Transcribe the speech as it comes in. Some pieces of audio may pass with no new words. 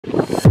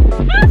Guys,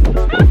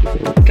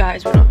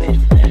 we're not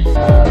made for this.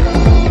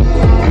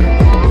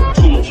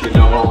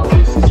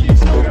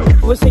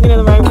 We're singing in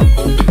the rain.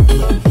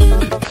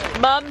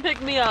 Mum, pick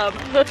me up.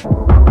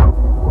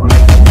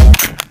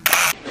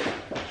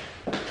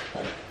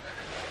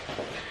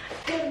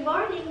 Good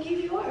morning, New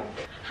York.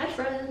 Hi,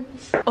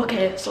 friends.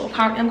 Okay, so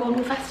apparently I'm going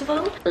to a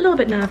festival. A little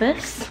bit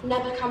nervous.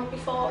 Never camped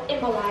before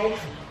in my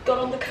life. Got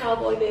on the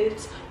cowboy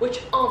boots,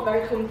 which aren't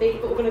very comfy,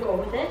 but we're gonna go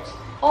with it.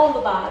 All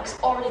the bags,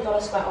 already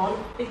got a sweat on.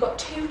 We've got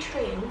 2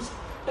 trains,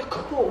 a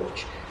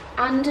coach,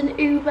 and an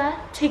Uber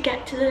to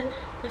get to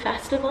the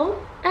festival.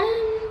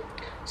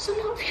 So I'm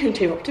not feeling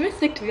too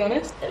optimistic, to be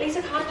honest. At least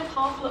I kind of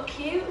half look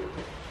cute.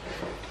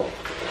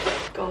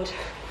 God,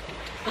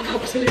 I'm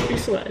absolutely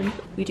sweating.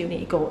 We do need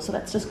to go, so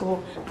let's just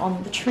go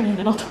on the train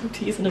and I'll talk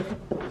to you in a bit.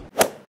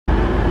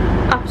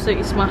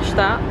 Absolutely smashed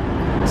that.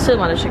 Still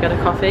managed to get a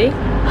coffee.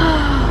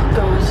 Oh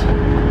God.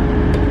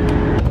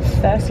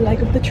 First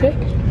leg of the trip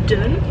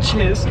done.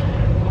 Cheers.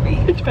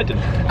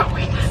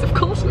 Of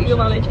course we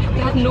managed. We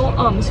had no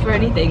arms for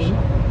anything,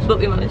 but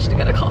we managed to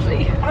get a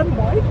coffee. And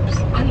wipes.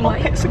 And wipes.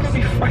 My pits are gonna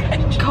be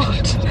fresh.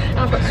 God. And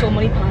I've got so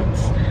many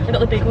pads. I got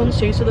the big ones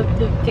too, so the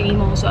thingy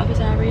more surface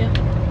area.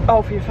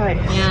 Oh, for your face?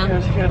 Yeah.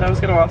 Good. I was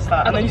gonna ask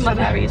that. And then you said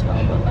fairy as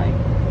well, but like,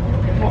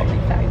 what?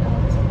 Like fairy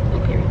pads.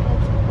 Little period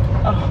pads.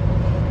 Oh.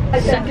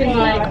 Second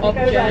leg of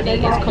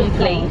journey is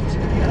complete.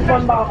 I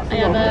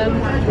have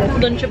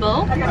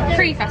Lunchable,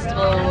 free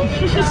festival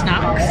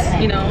snacks,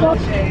 you know.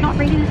 Not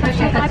really the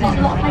festival vibe, it's a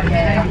lot like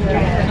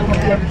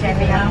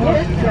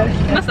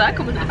What's that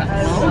coming to the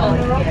festival?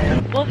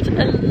 What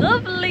a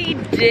lovely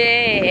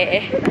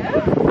day.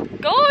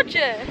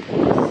 Gorgeous.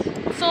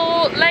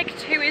 So leg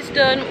 2 is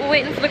done. We're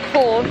waiting for the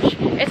coach.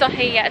 It's not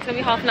here yet, it's gonna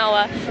be half an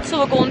hour. So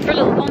we're going for a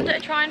little wander to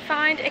try and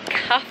find a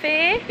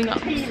cafe.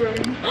 Tea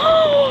room.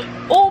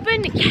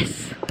 Open,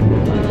 yes!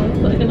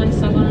 Put like a nice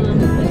song on.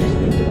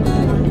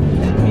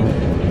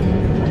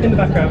 In the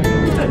background.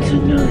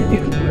 Tonight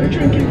we're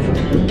drinking from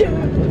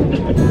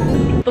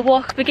The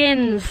walk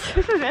begins.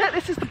 This is it,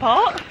 this is the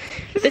part.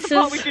 This is the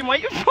part we've been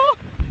waiting for.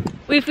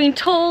 We've been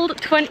told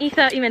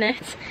 20-30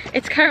 minutes.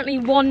 It's currently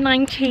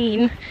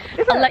 1:19.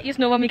 I'll let you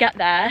know when we get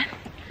there.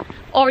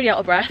 Already out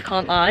of breath,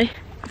 can't lie.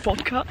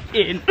 Vodka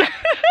in.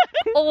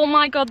 Oh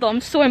my God though, I'm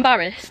so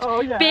embarrassed.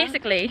 Oh yeah.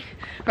 Basically,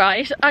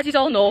 right, as you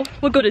all know,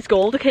 we're good as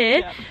gold, okay?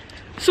 Yeah.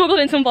 So we're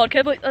going in some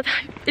vodka, but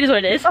it is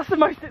what it is. That's the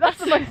most it gets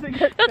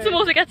That's the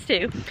most it gets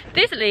to.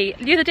 Basically,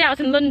 the other day I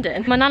was in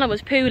London, my nana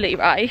was poorly,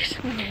 right?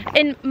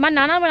 And my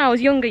nana, when I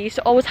was younger, used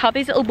to always have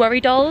these little worry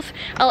dolls.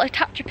 I'll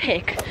attach a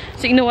pic,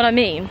 so you know what I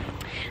mean.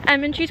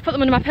 And she used to put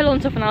them under my pillow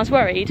and stuff when I was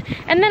worried.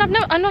 And then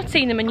I've not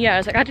seen them in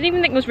years. Like, I didn't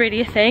even think it was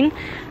really a thing.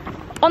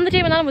 On the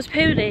day when Nana was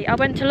poorly, I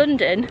went to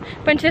London,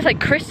 went to this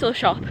like crystal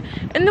shop,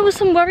 and there was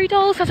some worry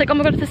dolls. I was like, oh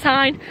my God, it's a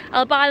sign.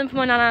 I'll buy them for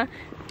my nana.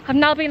 I've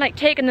now been like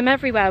taking them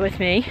everywhere with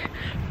me.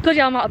 Bloody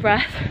hell, I'm out of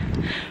breath.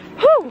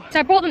 Whew.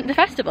 So I brought them to the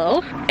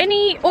festival, and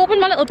he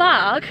opened my little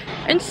bag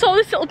and saw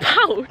this little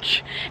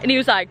pouch, and he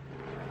was like,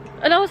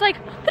 and I was like,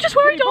 they're just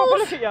worry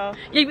dolls. Yeah,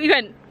 he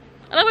went.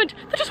 And I went,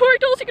 they're just worry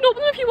dolls, you can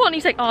open them if you want. And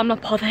he's like, oh, I'm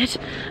not bothered.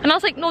 And I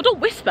was like, no,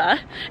 don't whisper,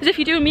 as if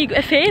you're doing me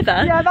a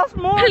favour. Yeah, that's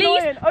more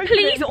annoying.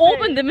 Please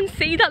open them and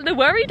see that they're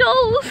worry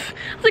dolls.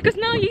 I was like, because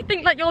now you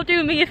think like you're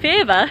doing me a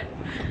favour.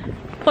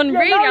 When yeah,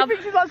 really I'm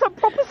she's like some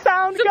proper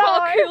sound some guy.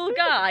 proper cool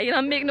guy, and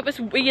I'm making up this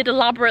weird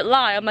elaborate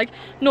lie. I'm like,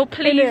 no,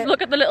 please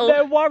look at the little...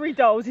 They're worry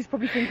dolls, he's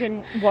probably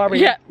thinking worry.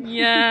 Yeah,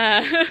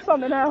 yeah.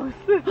 Something else.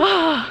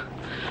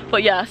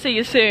 But yeah, see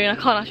you soon. I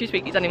can't actually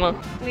speak these anymore.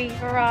 We've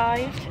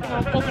arrived in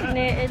our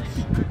designated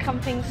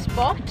camping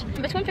spot.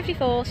 It's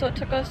 1:54, so it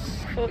took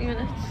us 40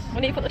 minutes.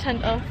 We need to put the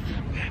tent up.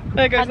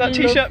 There goes that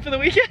t-shirt for the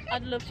weekend.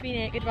 I'd love to be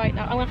naked right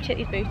now. I'm gonna have to take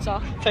these boots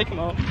off. Take them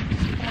off. Oh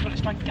my God, it's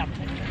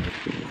gigantic.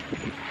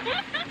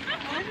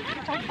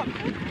 Has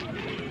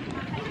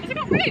it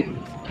got roots?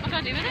 What can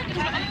I do with it? Just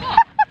put it on the top?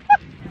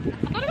 I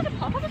thought it was a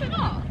pop up, is it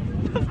not?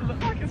 It doesn't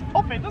look like it's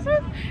popping, does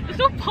it? There's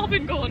no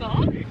popping going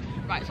on.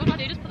 Right, so what do I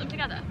do? Just put them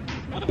together?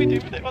 What do we do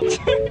with it once?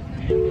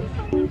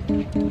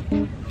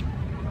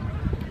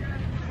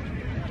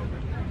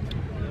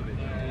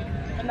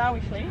 And now we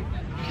sleep.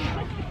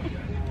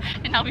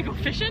 And now we go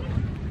fishing?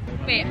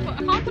 Wait, I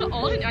can't put it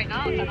all in right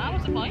now, can I?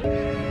 What's the point?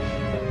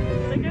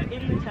 Stick it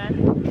in the tent.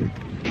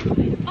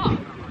 Oh.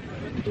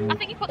 I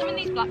think you put them in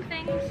these black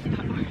things.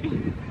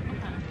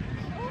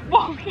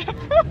 Whoa, yeah.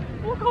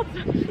 Oh God.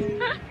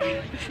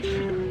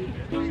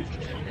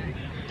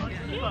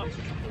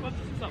 What's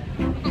this up?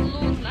 We've got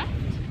loads left.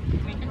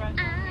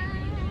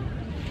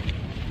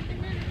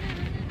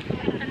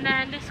 And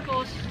then this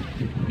goes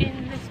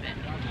in this bit.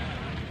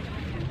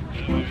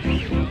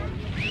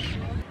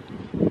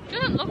 It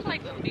doesn't look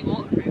like it would be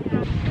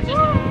waterproof. It's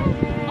just...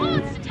 Oh,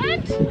 it's a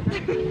tent!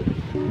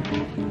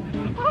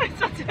 Oh,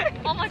 it's a tent!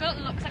 Oh my God,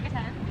 it looks like a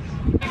tent.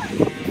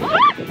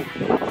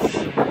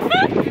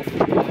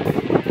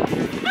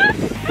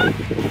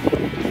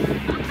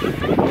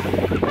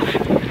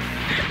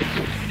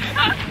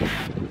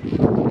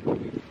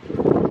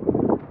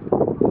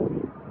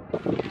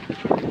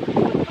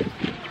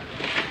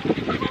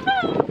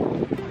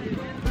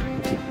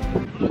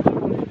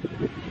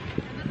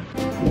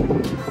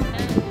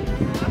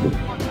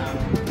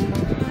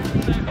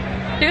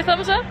 a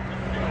thumbs up?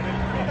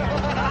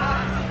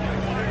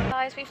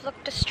 Guys, we've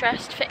looked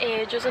distressed for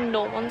ages and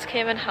no one's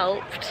came and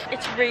helped.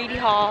 It's really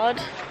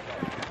hard.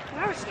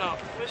 No, it's not.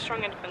 We're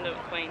strong, independent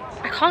queens.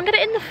 I can't get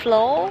it in the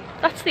floor.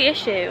 That's the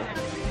issue.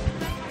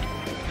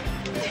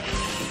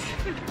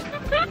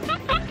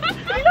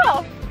 He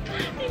laughed.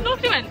 He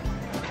looked, he went.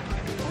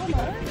 Oh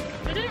no.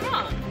 I did it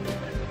wrong.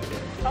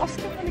 Ask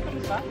him when he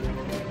comes back.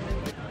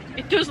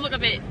 It does look a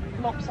bit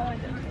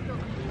Lopsided.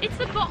 It's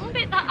the bottom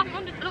bit that I'm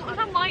under. Look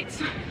at why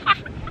it's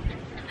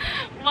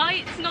why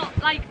it's not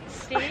like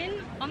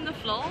staying on the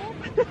floor.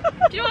 Do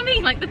you know what I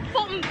mean? Like the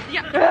bottom.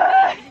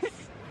 Yeah.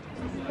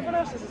 Everyone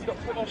else has got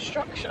put on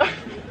structure.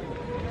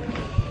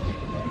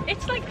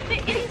 It's like the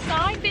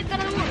inside bit that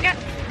I don't get.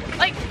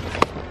 Like,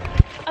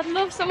 I'd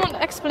love someone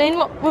to explain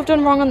what we've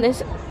done wrong on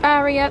this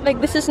area. Like,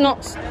 this is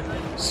not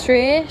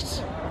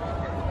straight.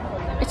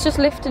 It's just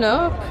lifting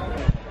up.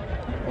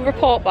 We'll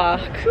report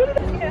back.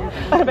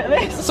 I bet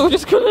this. So we're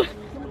just gonna.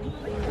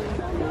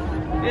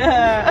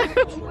 Yeah.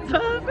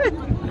 Perfect.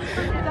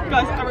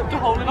 Guys, I ripped a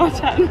hole in our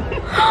tent.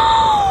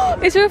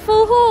 Is there a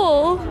full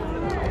hole?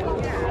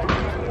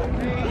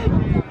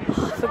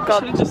 For I God.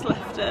 should have just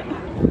left it.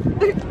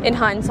 In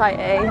hindsight,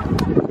 eh?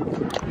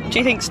 Do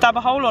you think stab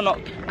a hole or not?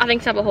 I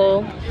think stab a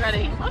hole. You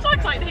ready? I'm so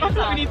excited. I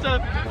thought we need to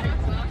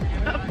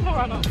pour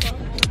on up.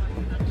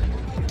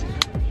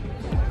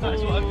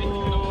 That's what I've been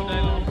thinking of all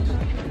day long.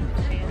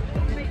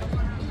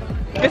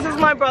 This is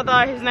my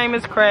brother, his name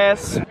is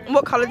Chris.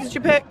 What colour did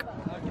you pick?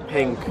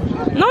 Pink.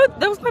 No,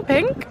 there was no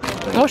pink.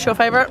 What's your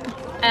favourite?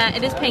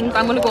 It is pink, but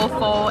I'm gonna go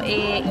for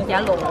a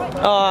yellow.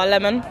 Oh,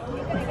 lemon.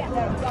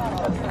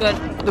 Good.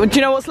 Do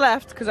you know what's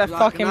left? Because I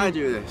fucking... Can I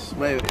do this?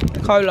 Wait.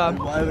 Cola.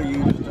 Whatever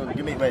you just done.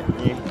 Give me, wait.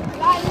 You.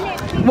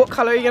 What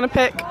colour are you going to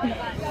pick?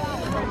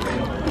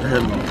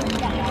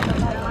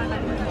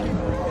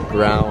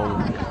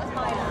 Brown.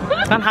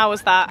 And how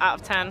was that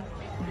out of 10?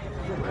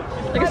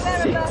 Like a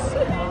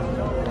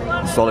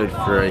 6. Solid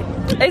 3.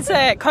 Is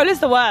it? Cola's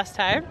the worst,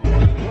 hey?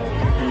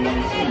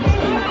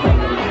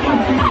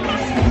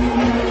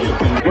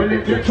 Well,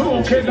 if you're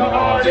talking the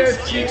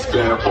hardest, cheeks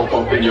better pop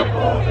up in your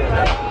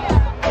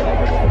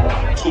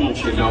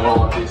talking the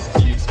hardest,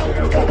 cheeks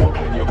better pop up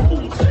in your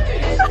pulse.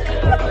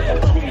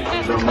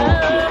 The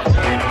market,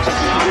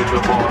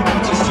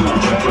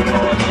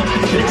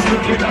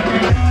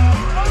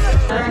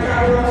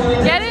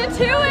 Get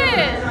into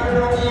it!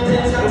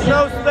 There's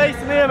no space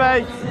in here,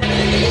 mate.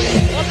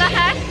 What the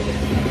heck?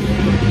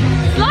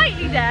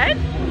 Slightly dead?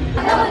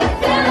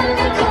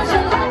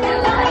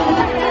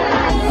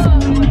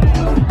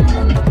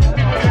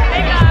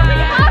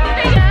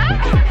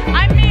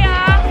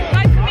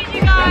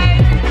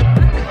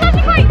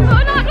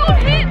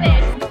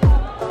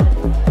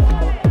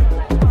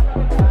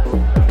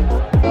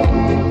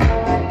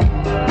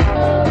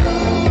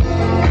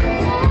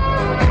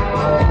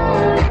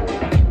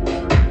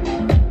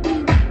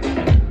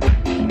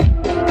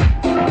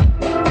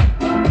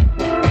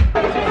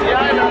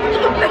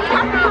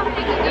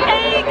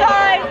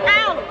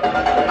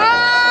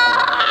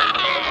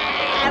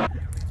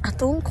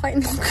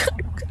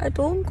 I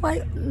don't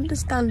quite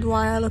understand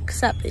why I look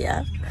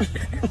sepia.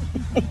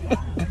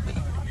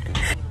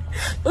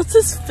 What's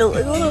this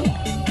filter going on?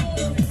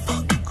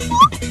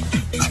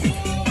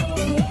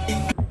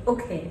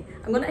 Okay,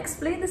 I'm going to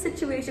explain the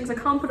situation because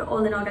I can't put it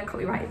all in, I'll get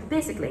copyrighted.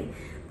 Basically,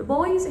 the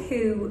boys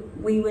who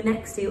we were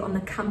next to on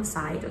the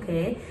campsite,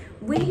 okay,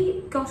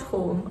 we got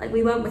home, like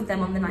we weren't with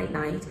them on the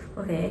night,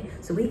 okay,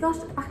 so we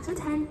got back to the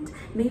tent,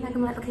 me and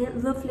Megan were like, okay,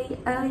 lovely,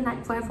 early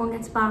night before everyone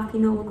gets back, you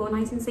know, we'll go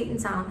nice and sweet and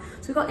sound.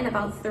 So we got in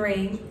about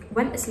 3,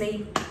 went to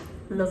sleep,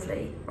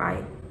 lovely,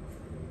 right?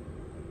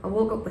 I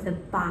woke up with a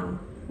bang.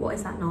 What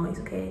is that noise,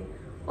 okay?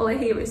 All I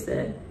hear is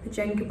the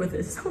Jenga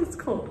Brothers, that's what it's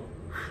called,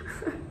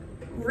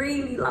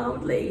 really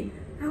loudly.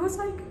 I was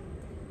like,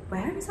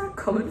 where is that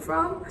coming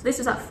from? So this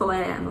was at 4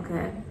 AM,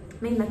 okay?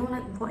 Me and Megan were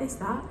like, what is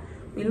that?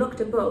 We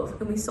looked above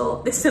and we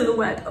saw the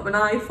silhouette of an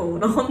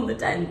iPhone on the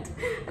tent.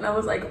 And I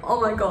was like, oh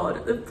my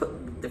God, they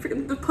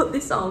put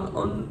this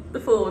on the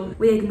phone.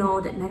 We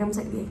ignored it. Megan was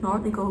like, we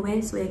ignored it, they go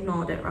away. So we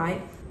ignored it,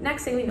 right?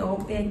 Next thing we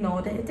know, we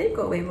ignored it. It did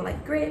go away. We're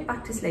like, great,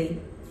 back to sleep.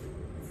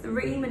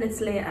 3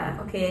 minutes later,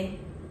 okay,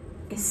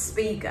 a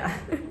speaker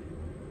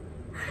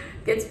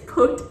gets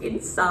put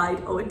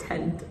inside our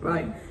tent,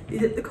 right? You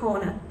hit the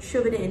corner,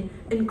 shove it in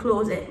and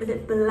close it with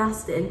it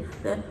blasting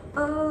the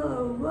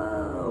oh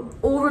whoa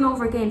over and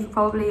over again for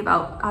probably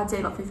about, I'd say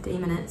about 15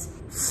 minutes.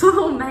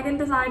 So Megan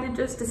decided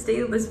just to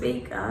steal the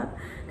speaker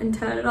and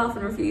turn it off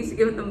and refuse to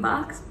give them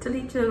back to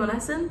teach them a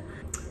lesson.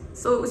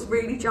 So it was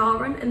really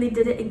jarring, and they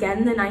did it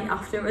again the night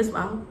after as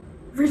well.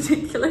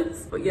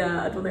 Ridiculous. But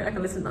yeah, I don't think I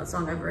can listen to that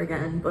song ever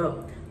again,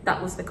 but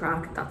that was the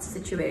crack, that's the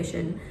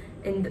situation.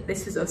 And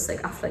this was us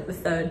like after like the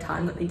 3rd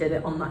time that they did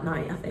it on that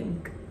night, I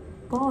think.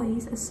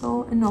 Boys are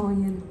so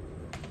annoying.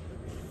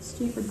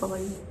 Stupid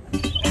boys.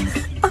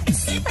 I'm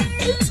scared.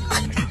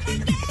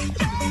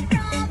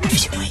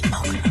 If you ain't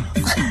long enough,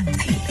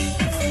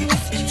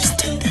 I just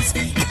do this.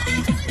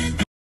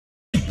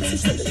 This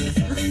is like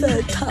the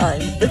 3rd time.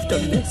 time they've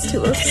done this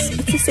to us.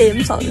 It's the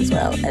same song as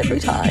well, every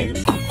time.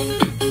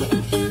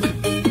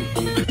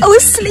 Oh, a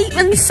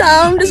sleeping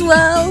sound as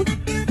well.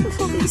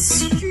 For these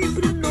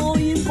stupid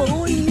annoying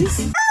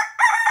boys.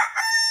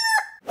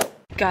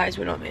 Guys,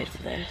 we're not made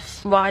for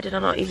this. Why did I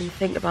not even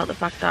think about the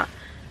fact that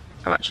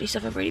I'm actually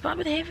suffering really bad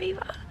with hay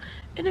fever?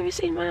 And have you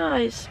seen my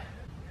eyes?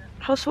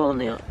 How swollen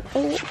they are.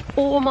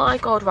 Oh my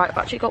god, right, I've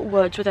actually got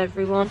words with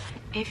everyone.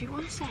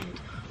 Everyone said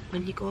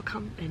when you go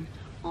camping,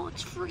 oh,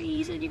 it's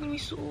freezing, you're gonna be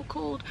so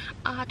cold.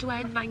 I had to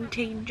wear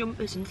 19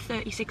 jumpers and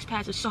 36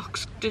 pairs of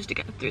socks just to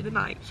get through the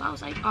night. So I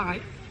was like,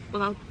 alright,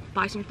 well, I'll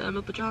buy some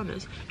thermal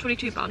pyjamas.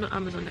 £22 on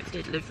Amazon next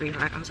day delivery,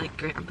 right? I was like,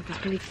 great, I'm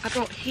prepared. I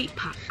brought heat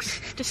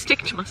packs to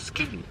stick to my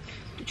skin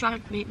to try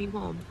and make me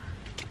warm.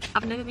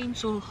 I've never been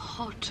so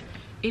hot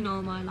in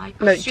all my life.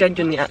 No,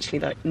 genuinely, actually,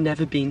 like,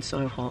 never been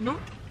so hot. No,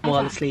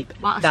 while asleep.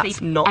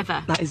 That's not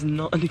ever. That is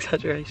not an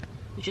exaggeration.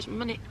 It's just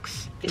my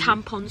nicks,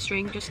 tampon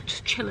string just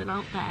chilling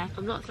out there.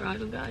 I'm not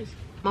thriving, guys.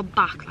 My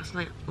back last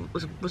night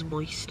was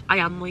moist. I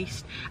am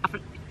moist.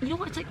 You know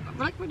what, it's like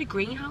we're in a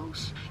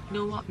greenhouse. You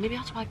know what, maybe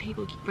that's why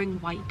people bring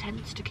white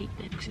tents to keep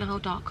it, because you know how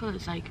dark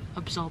colours like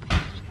absorb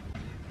heat.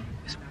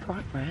 It's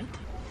bright red.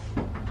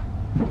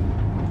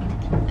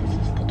 This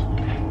is the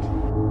toilet.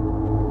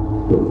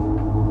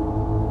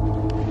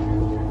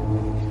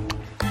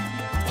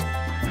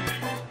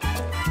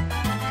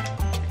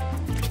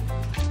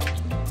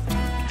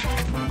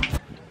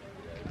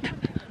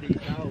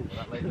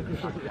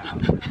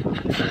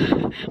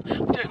 I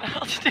don't know how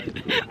to do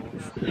this.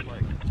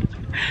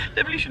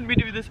 Definitely shouldn't be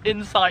doing this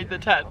inside the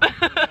tent.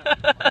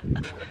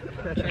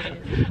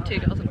 2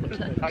 girls in one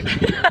tent.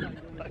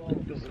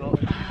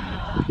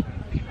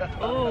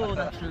 Oh,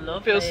 that's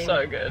lovely. Feels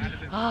so good.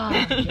 Oh,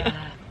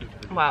 yeah.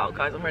 Wow,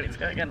 guys, I'm ready to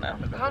go again now.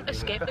 I can't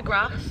escape the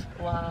grass.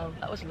 Wow,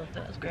 that was lovely.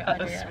 That was a great. That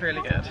was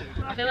really good.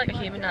 I feel like a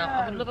human now.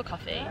 I would love a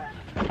coffee.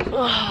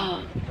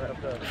 Oh,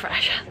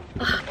 fresh.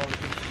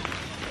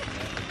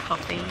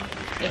 Coffee.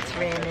 It's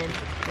raining.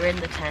 We're in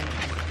the tent.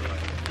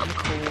 I'm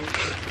cold.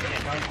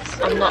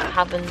 I'm not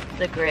having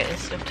the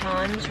greatest of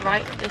times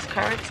right this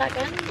current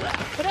second,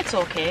 but it's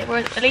okay.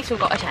 At least we've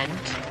got a tent.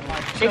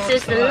 This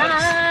is the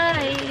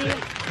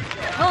life.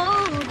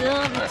 Hold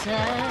on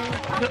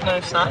tight. I've got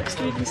no snacks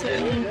to even sit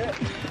in.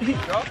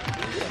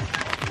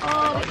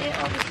 Oh, we get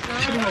on the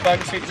snack. Should have my bag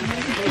of sweets.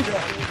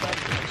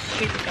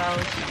 Stupid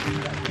girls.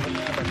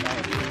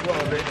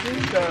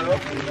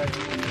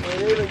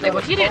 Wait,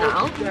 what do you do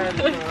now?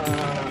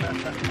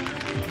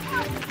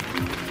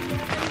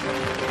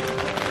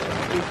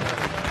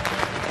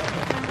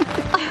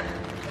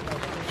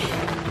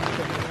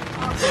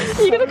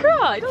 You're gonna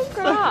cry? Don't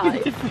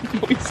cry.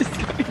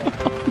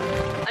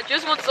 I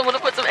just want someone to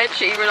put some Ed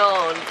Sheeran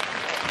on.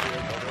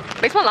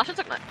 Makes my lashes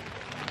look nice.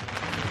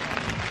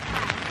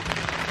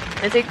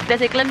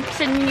 There's a glimpse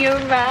in your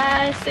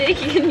eyes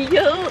saying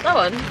you'll, that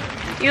one.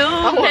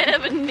 You'll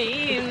never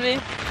need me.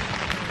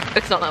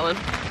 It's not that one.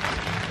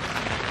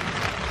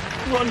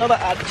 What another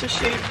ad to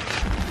shoot.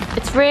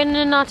 It's raining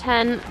in our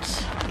tent.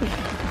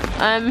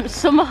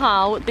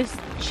 Somehow this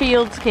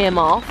shields came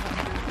off.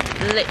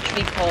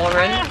 Literally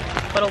pouring.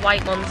 Got a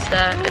white monster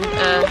and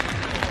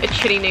a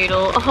chili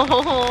noodle.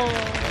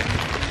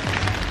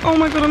 Oh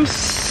my god, I'm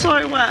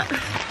so wet.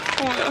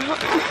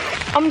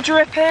 Oh, I'm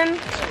dripping.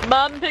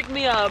 Mum, pick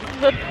me up.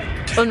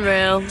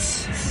 Unreal.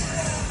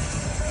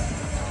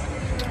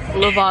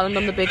 Love Island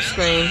on the big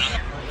screen.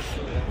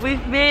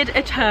 We've made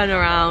a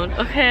turnaround,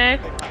 okay?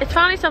 It's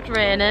finally stopped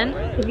raining.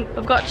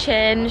 We've got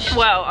changed.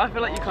 Well, I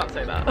feel like you can't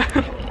say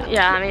that.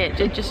 Yeah, I mean, it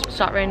did just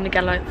start raining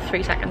again like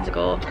 3 seconds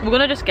ago. We're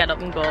gonna just get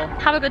up and go.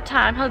 Have a good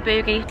time, have a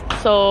boogie.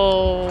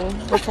 So,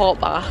 report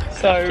back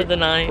after the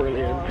night.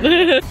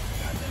 Brilliant.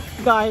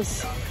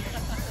 Guys,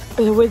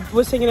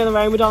 we're singing in the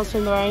rain, we're dancing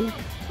in the rain.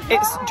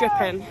 It's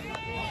dripping.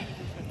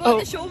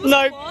 Oh,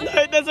 no,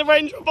 there's a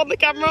raindrop on the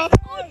camera.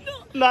 Oh,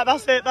 no,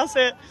 that's it.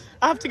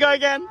 I have to go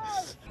again.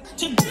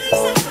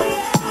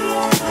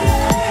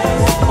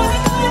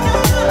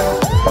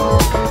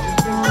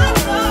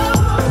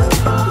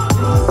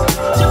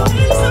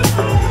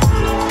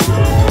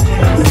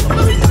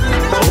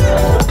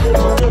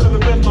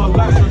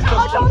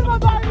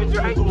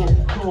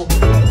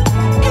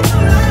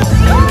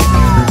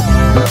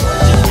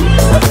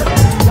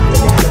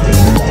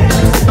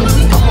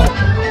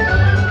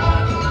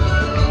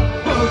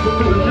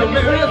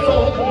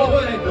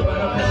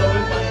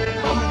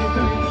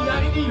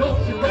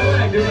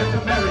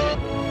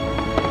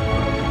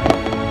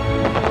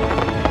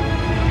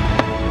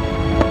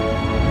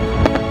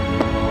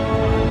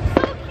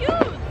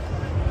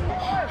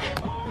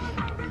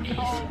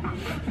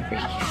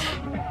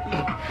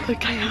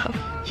 Look, I have.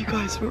 You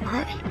guys were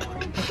right.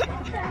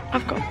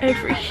 I've got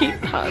every heat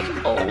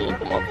pad all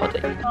over my body.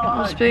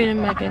 I'm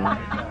spooning Megan.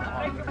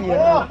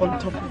 Yeah, on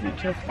top of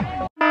each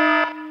other.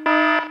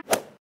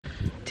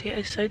 Tia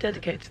is so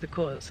dedicated to the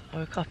cause. I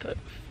woke up at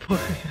 4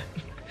 AM.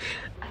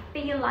 I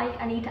feel like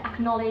I need to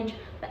acknowledge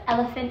the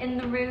elephant in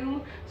the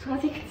room. So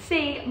as you can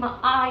see, my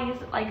eyes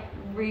like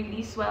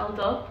really swelled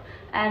up.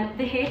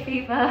 The hay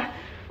fever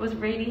was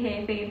really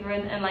hay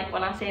fevering, and like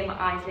when I say my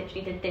eyes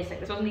literally did this, like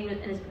this wasn't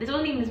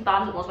even as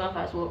bad as it was when I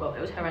first woke up.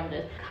 It was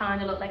horrendous.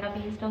 Kind of looked like I've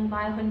been stung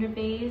by 100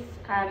 bees.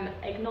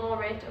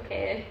 Ignore it,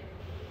 okay.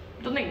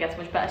 I don't think it gets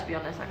much better, to be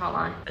honest, I can't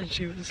lie. And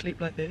she was asleep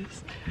like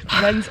this.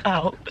 Runs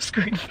out,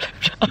 screen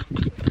flipped up.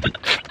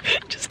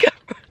 Just kept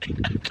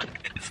running out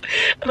like this.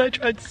 And I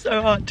tried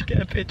so hard to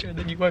get a picture, and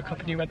then you woke up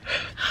and you went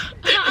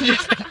and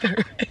just went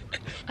through it.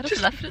 I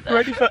just left it there.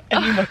 Ready for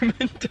any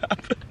moment to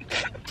happen.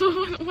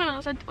 when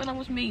I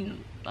was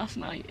mean last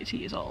night at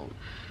years old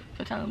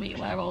for telling me to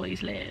wear all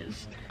these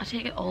layers, I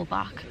take it all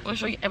back. I'm gonna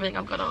show you everything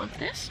I've got on.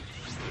 This,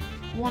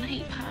 1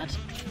 heat pad,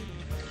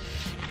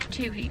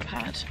 2 heat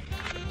pad,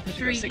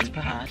 3 heat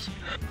pad,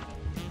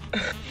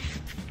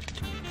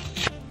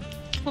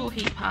 4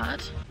 heat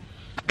pad.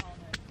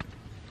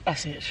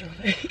 That's it, surely.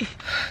 I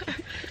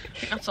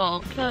think that's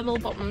all. Thermal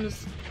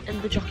bottoms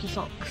and the jockey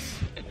socks.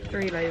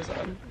 3 layers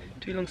on.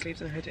 2 long sleeves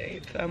and a hoodie,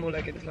 thermal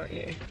leggings like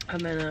you, and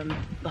then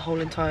the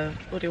whole entire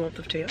body warmth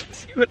of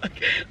t-shirts. You were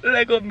like,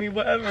 leg on me,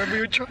 whatever, and we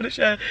were trying to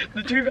share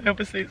the duvet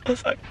obviously. I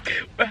was like,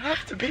 we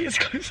have to be as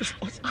close as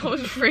possible. I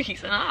was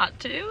freezing, I had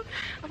to.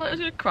 I thought I was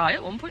going to cry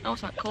at one point, I was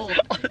that cold.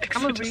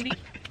 I'm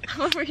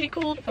a really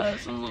cold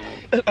person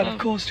though. And of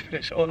course to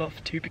finish it all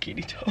off, 2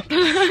 bikini tops.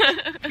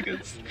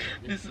 Because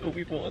this is all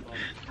we want.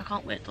 I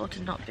can't wait though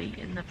to not be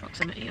in the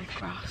proximity of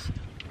grass.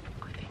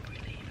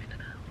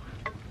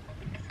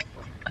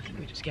 I think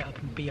we just get up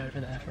and be over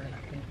there for an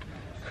hour.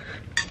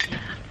 Yeah.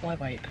 Why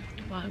wait?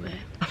 Why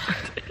wait?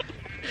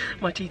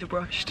 My teeth are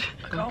brushed.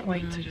 I can't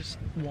wait to just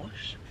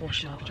wash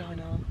my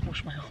vagina,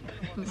 wash my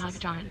armpits. My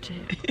vagina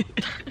too.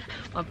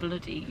 My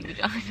bloody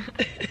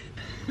vagina.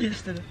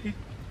 Yesterday,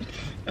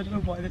 I don't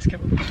know why this came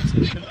up in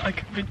conversation, I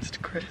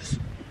convinced Chris.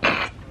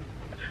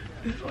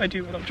 This is what I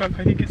do when I'm drunk.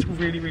 I think it's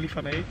really, really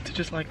funny to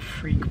just like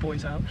freak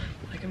boys out.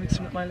 I convinced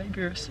him that my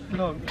labia is so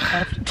long, I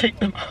have to take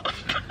them up.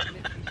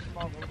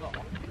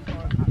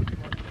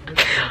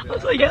 I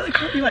was like, yeah, they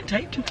can't be like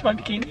taped into my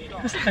bikini.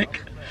 I was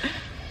like,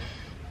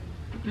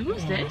 who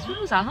was this?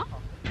 What was that?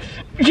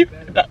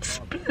 That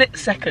split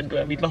second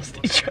where we lost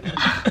each other.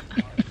 I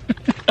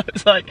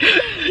was like,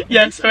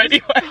 yeah, so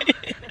anyway.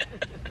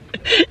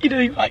 You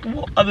know, like,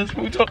 what other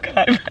small talk can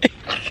I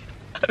make?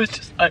 I was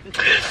just like,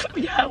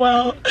 yeah,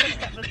 well.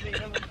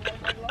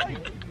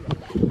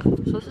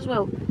 So this is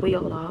where we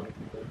all are,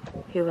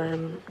 who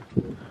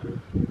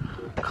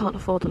can't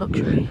afford the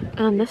luxury.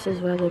 And this is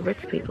where the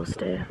rich people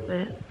stay.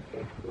 Wait.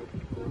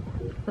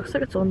 Looks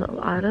like its own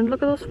little island.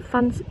 Look at those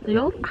fancy. I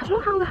don't know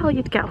how the hell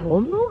you'd get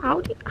home though.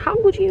 How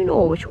would you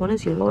know which one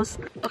is yours?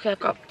 Okay, I've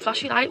got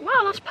flashy light.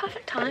 Wow, that's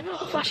perfect time. I've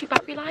got flashy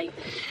battery light.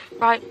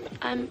 Right,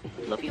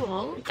 love you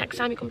all. Next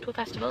time you come to a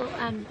festival,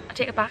 I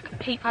take it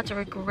back. Heat pads are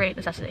a great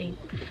necessity,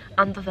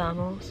 and the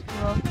thermals.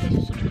 Well, this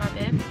is subscribe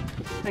here.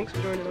 Thanks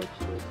for joining us.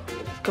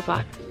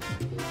 Goodbye.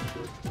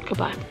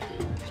 Goodbye.